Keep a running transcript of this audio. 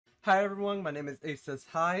Hi everyone, my name is Ace Says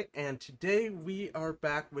Hi, and today we are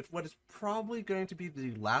back with what is probably going to be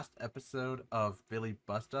the last episode of Billie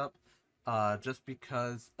Bust Up, just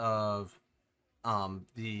because of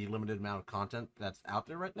the limited amount of content that's out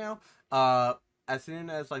there right now. As soon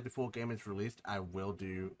as like the full game is released, I will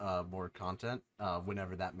do more content,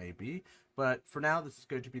 whenever that may be. But for now, this is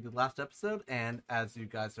going to be the last episode, and as you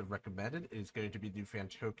guys have recommended, it is going to be the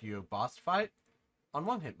Fantoccio boss fight on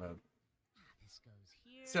one hit mode. This goes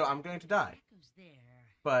here. So I'm going to die. That goes there.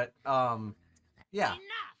 But, yeah, Enough!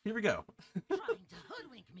 here we go. Trying to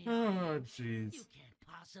hoodwink me. Oh, jeez. You can't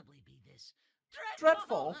possibly be this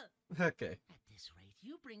Dreadful. Okay. At this rate,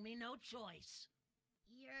 you bring me no choice.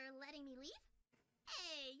 You're letting me leave?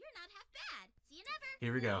 Hey, you're not half bad. See you never.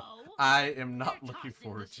 Here we go. No. I am not They're looking tossing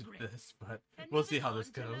forward the to script. this, but And we'll see moving how this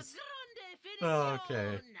on to la goes. grande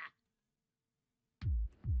Okay. finissone.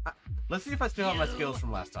 Let's see if I still have my skills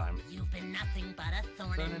from last time. You've been nothing but a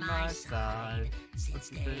thorn in my side since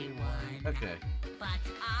day one. Okay. But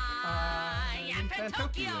I am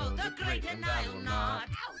Fantoccio, the great, and I will not.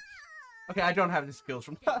 Okay, I don't have the skills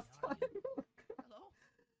from last time.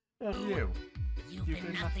 And you. You've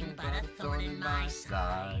been nothing but a thorn in my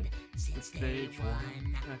side since day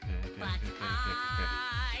one. Okay. But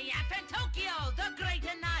I am Fantoccio, the great,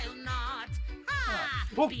 and I'll not.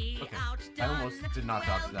 Oh, Be okay. outdone. I almost did not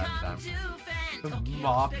dodge that in time. Welcome to The Fantoccio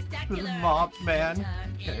mop. The Spectacular mop, man.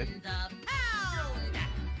 Theater Okay. in the pound.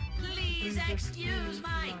 Please excuse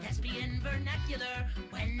my thespian vernacular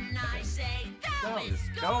when I say that is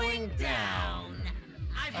going down.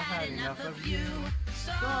 I've had enough of you,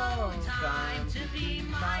 so time to be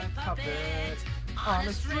my puppet on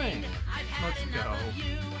a string. I've had Let's enough go. of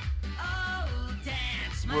you. Oh,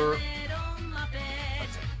 dance, my We're- little muppet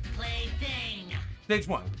plaything. Stage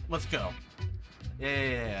 1. Let's go.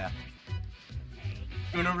 Yeah.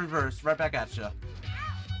 Uno reverse. Right back at ya.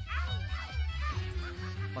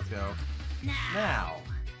 Let's go. Now.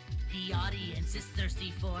 The audience is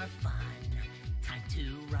thirsty for fun. Time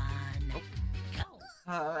to run. Oh. Go.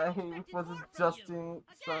 I was adjusting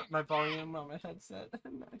my volume on my headset.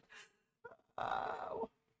 Ow.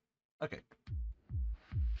 Okay.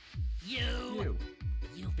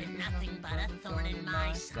 You've been nothing but a thorn in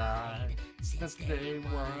my side since day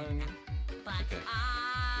one. But Okay.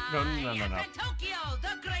 I No. am Fantoccio,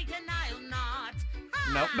 the great, and I'll not.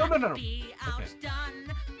 No. Be Okay.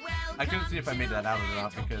 outdone. I couldn't see if I made that out or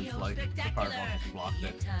not because, Fantoccio like, the Spectacular fireball just blocked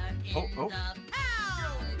it. Theater Oh. in the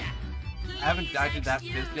pound. I haven't died to that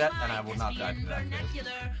Please fist yet, excuse and I will not die to my that fist.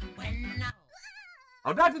 vernacular when I-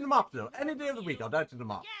 I'll die to the mop, though. Any day of the week, I'll die to the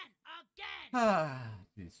mop. Again. Ah,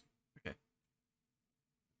 jeez. Okay.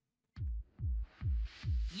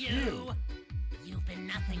 You've been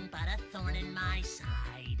nothing but a thorn in my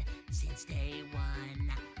side since day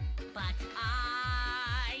one. But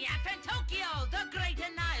I am Fantoccio, the great,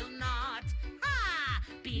 and I'll not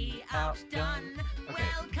be outdone. Okay.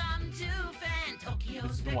 Welcome to Fantoccio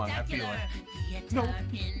This is the one, I feel Spectacular Theater No.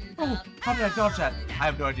 in the Oh, how did I dodge that? pound. I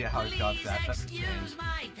have no idea how I dodged that. Please That's excuse insane.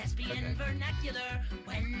 my thespian Okay. vernacular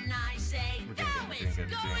when I say We're doing that good, is we're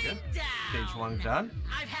doing going good. down. Stage 1 done.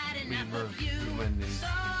 I've had We enough were of you, doing these. so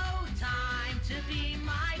time to be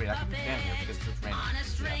my Wait, I puppet can stand here because it's raining. on a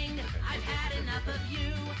string. Yeah, okay, I've okay, had okay, enough okay. of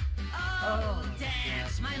you. Oh, Oh,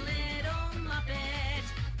 dance, yeah. my little muppet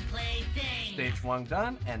plaything. Stage 1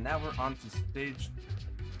 done, and now we're on to stage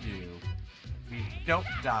 2. We don't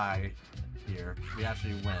die here. We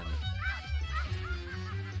actually win.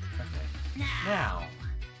 Okay. Now.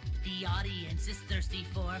 The audience is thirsty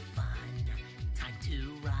for fun. Time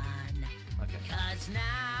to run. Okay. Cause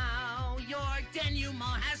now your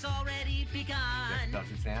denouement has already begun. Dodge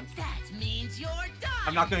his hands. That means you're done.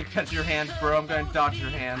 I'm not going to catch your hands, bro. I'm going to dodge your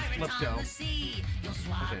hands. Pirates Let's on go. the sea. You'll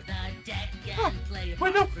swap Okay. the deck Ah, and play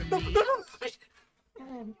Wait, no, for no, me. no,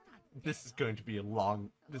 no. This is going to be a long.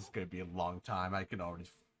 This is going to be a long time. I can already.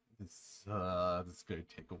 This is going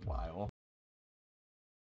to take a while.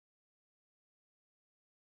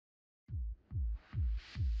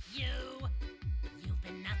 You've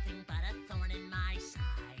been nothing but a thorn in my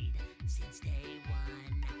side since day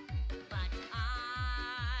one. But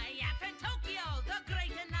I am Fantoccio, the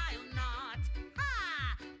great, and I'll not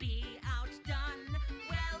be outdone.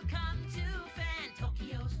 Welcome to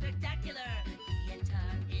Fantoccio Spectacular Theater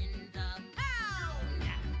in the pound.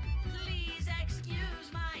 Please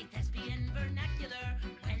excuse my thespian vernacular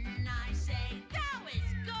when I say thou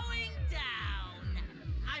is going down.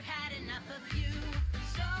 I've had enough of you,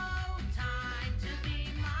 so time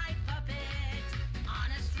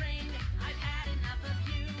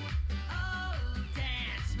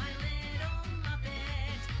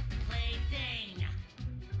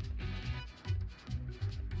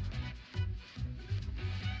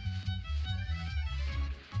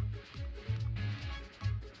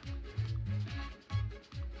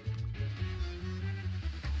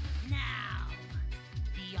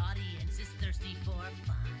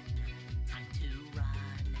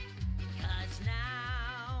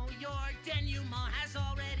denouement has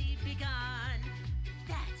already begun.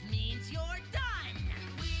 That means you're done.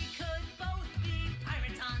 We could both be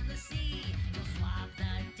pirates on the sea. We'll swab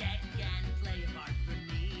the deck and play a part for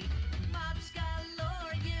me. Mops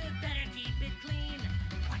galore, you better keep it clean.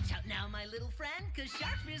 Watch out now, my little friend, 'cause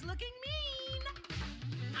Sharkspeare's looking mean.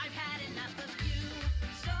 I've had enough of you,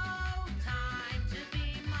 so time to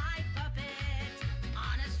be my puppet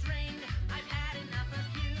on a string. I've had enough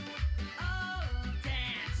of you. Oh,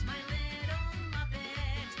 dance, my little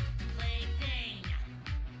Muppet plaything.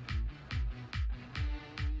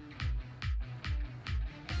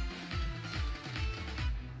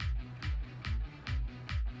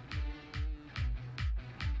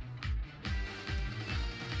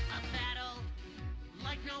 A battle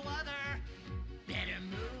like no other. Better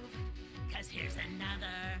move, 'cause here's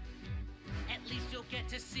another. At least you'll get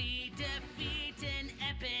to see defeat in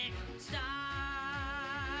epic style.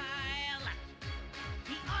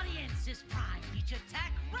 The audience's prime, each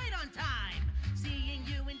attack right on time. Seeing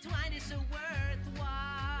you entwined is so worthwhile.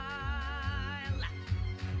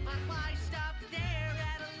 But why stop there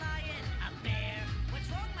at a lion, a bear? What's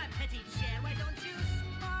wrong, my petite cher? Why don't you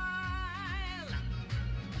smile?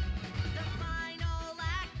 The final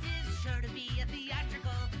act is sure to be a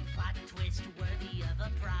theatrical plot twist worthy of a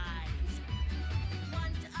prize.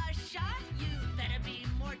 Want a shot? You better be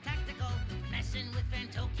more tactical. Messing with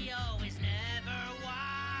Fantoccio is never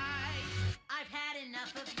wise. I've had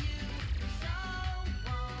enough of you, so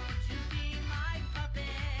won't you be my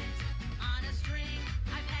puppet on a string?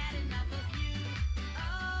 I've had enough of you.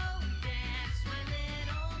 Oh, dance, my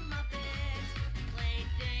little Muppet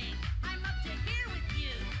plaything. I'm up to here with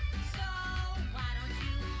you, so why don't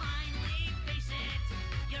you finally face it?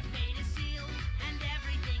 Your fate is sealed, and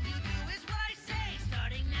everything you do is what I say.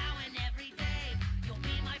 Starting now and every day, you'll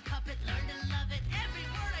be my puppet. Learn to love it. Every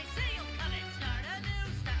word I say, you'll covet. Start anew,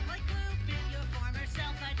 stuck like glue. Be your former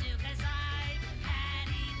self, I do, 'cause I've had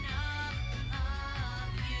enough of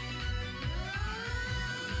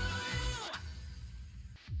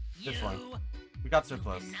you. This one. You. We got so You've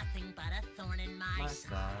close. been nothing but a thorn in my My side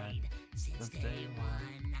side since since day day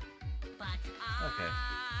one. But Okay.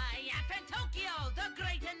 I am Fantoccio, the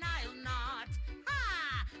great and I'll not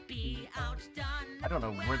be outdone. I don't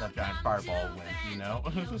know where that giant Welcome fireball to went, you know?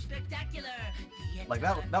 Fantoccio Spectacular, the Like,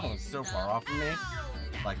 that one was so eternal far off from me.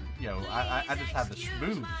 round. Like, yo, I just had the Please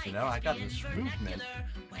smooth, you know? I got the excuse my smoothness. vernacular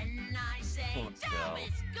when I say So let's down, go.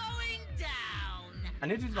 it's going down. I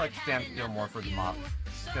need to, like, stand still more for the mops.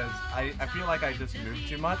 Because I feel like I just move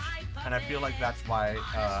too much. And I feel like that's why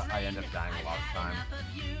I end up dying a lot of time.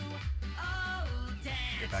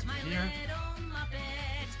 Get back to here.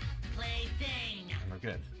 And we're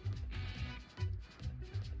good.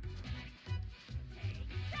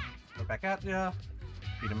 Go back at ya.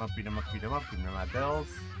 Beat him up, beat him up, beat him up. Give me my bells.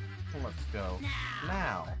 Let's go.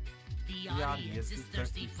 Now. The audience is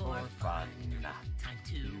thirsty for fun. Time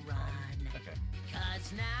to run. Okay.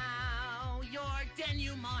 'Cause now your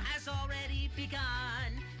denouement has already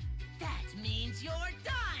begun. That means you're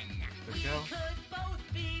done. Let's We go. could both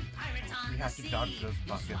be pirates on We the have to sea. dodge those You'll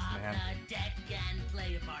buckets, swap man. the deck and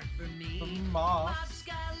play a part for me. The mops. Mops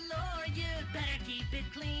galore, you better keep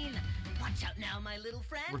it clean. Watch out now, my little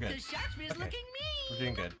friend, We're good. 'cause Sharkspeare's Okay. looking mean. We're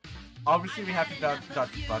doing good. Obviously, we have to dodge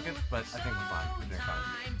the buckets, but I think we're fine. We're doing fine.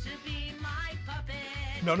 Time to be my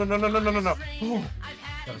puppet. No, no, no, no, no, no, no, no. Ooh. I've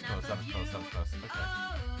had That was close, enough that was of close, you. that was close. Okay.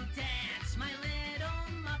 Oh, dance, my little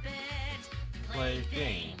Muppet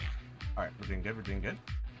Plaything. Alright, we're doing good, we're doing good.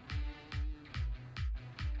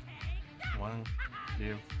 1,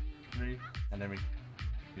 2, 3, and then we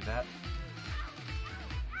do that.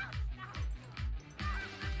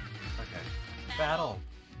 Okay. Battle!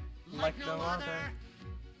 Like no other.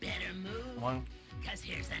 Better move, 1, 'cause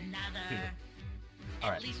here's another. 2. At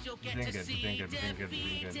Alright. least you'll We're get doing to good, we're see doing good, we're doing good, we're doing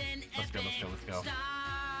defeat good. in Let's go, let's go, let's go. epic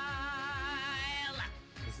style.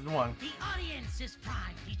 This is the one. The audience is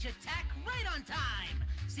primed, each attack right on time.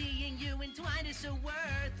 Seeing you entwined is so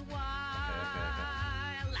worthwhile.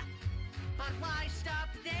 Okay. But why stop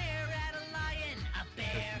there at a lion, a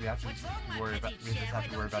bear? We have to What's wrong, my worry about, petite we just cher? have to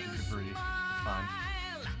Why worry about don't the you debris. It's fine. smile?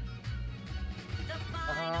 The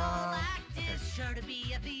final act okay. is sure to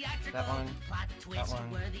be a theatrical That one, plot twist one.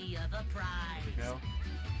 worthy of a prize. Here we go.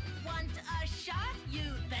 Want a shot?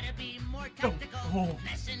 You better be more tactical. Oh.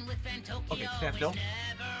 Messing with Fantoccio Okay, stand still. is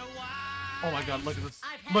never wise. Oh my god, look at this.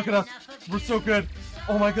 I've had Look at us. enough of We're so you, good.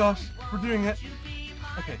 Oh my gosh, we're won't doing it. you be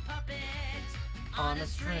my Okay. puppet On a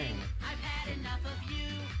string. I've had enough of you.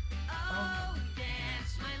 Oh,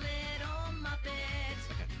 dance, my little Muppet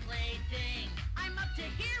Okay. plaything. I'm up to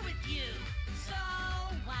here with you. So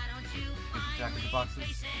why don't you Jack in the boxes.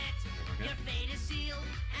 face it, your fate is sealed,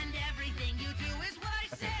 and everything you do is what I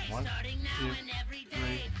say. Okay, 1, Starting now 2, and every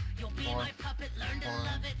day, 3, you'll be 4, my puppet, learn to 4.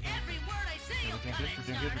 love it. Every word I say, you'll We're cut doing it, good,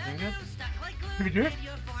 start we're doing good, anew, stuck like glue. Did we do it? Give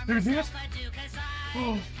your former Did we do it? self a do, 'cause I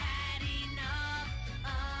Oh. had enough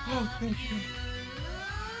Oh, of thank you. you.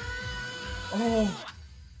 Oh.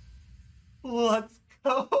 Let's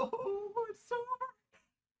go. It's so hard.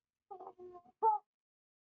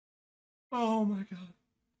 Oh my god.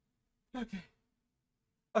 Okay.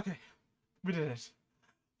 Okay. We did it.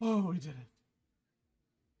 Oh, we did it.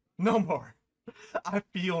 No more. I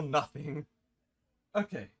feel nothing.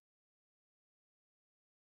 Okay.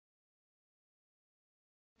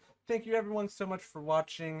 Thank you everyone so much for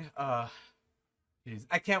watching. Jeez,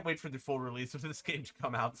 I can't wait for the full release of this game to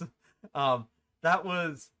come out. That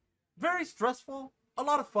was very stressful. A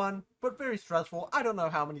lot of fun, but very stressful. I don't know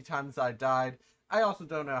how many times I died. I also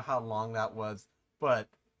don't know how long that was, but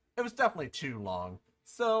it was definitely too long.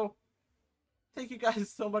 So, thank you guys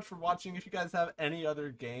so much for watching. If you guys have any other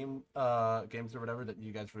games or whatever that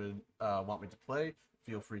you guys would want me to play,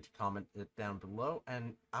 feel free to comment it down below,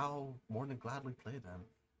 and I'll more than gladly play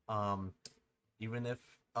them. Even if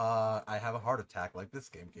I have a heart attack like this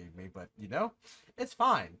game gave me, but you know, it's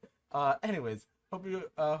fine. Anyways, hope you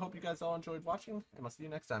guys all enjoyed watching, and I'll see you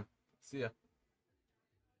next time. See ya.